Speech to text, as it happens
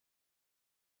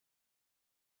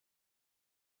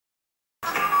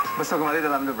Bersama kembali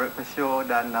dalam The Breakfast Show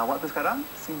dan waktu sekarang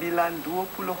 9.20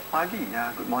 pagi.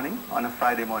 Good morning on a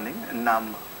Friday morning, 6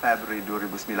 February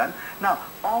 2009. Now,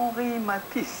 Henri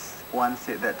Matisse once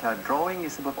said that drawing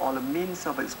is above all a means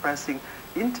of expressing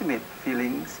intimate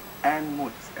feelings and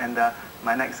moods. And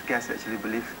my next guest actually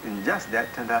believes in just that.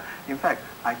 And in fact,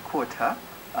 I quote her,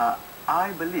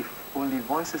 I believe only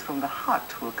voices from the heart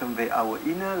will convey our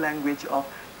inner language of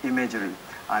imagery.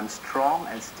 I'm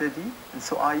strong and steady, and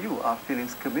so are you. Our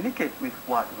feelings communicate with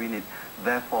what we need.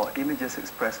 Therefore, images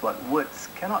express what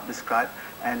words cannot describe,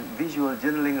 and visual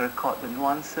journaling record the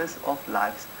nuances of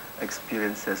life's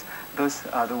experiences. Those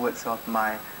are the words of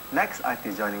my next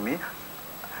artist joining me.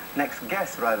 Next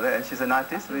guest, rather, and she's an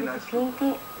artist, Rina.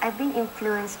 Painting, I've been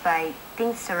influenced by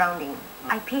things surrounding.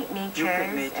 I paint nature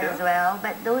as well,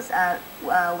 but those are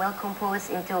well composed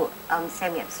into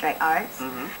semi-abstract arts.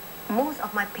 Most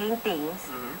of my paintings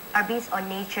are based on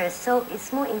nature, so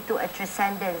it's more into a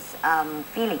transcendence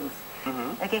feelings.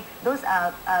 Okay, those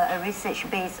are a research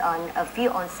based on a view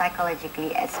on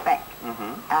psychologically aspect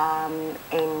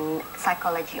in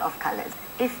psychology of colors.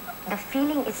 If the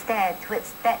feeling is there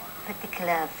towards that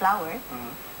particular flower,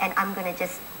 and I'm gonna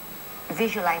just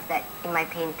visualize that in my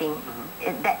painting,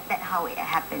 that how it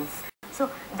happens.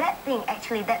 So that thing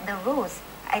actually, that the rose,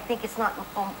 I think it's not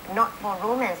for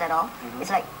romance at all. It's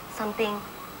like something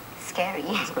scary.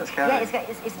 It's quite scary. Yeah,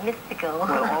 it's mythical.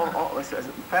 Well, all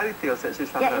fairy tales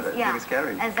actually sometimes really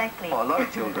scary. Exactly. For a lot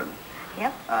of children.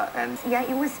 Yep. And yeah,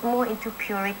 it was more into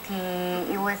purity.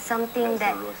 It was something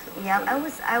that I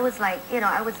was like, you know,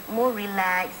 I was more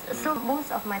relaxed. So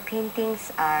most of my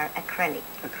paintings are acrylic.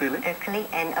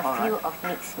 Acrylic and a few of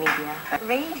mixed media.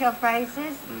 Range of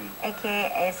prices,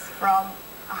 okay, is from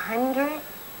 150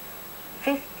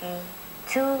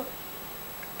 to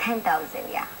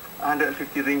 10,000. Yeah.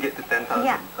 150 ringgit to 10,000.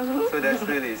 Yeah. So that's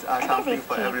really something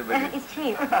for everybody. It's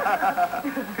cheap.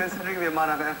 Considering the amount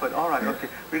of effort. All right, okay.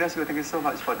 Rina, thank you so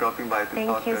much for dropping by to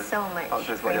talk to us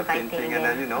about your painting. And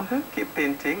then, you know, keep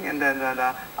painting. And then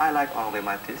I like Henri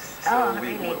Matisse. So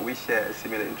we share a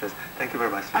similar interest. Thank you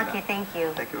very much, Rina. Okay, thank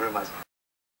you. Thank you very much.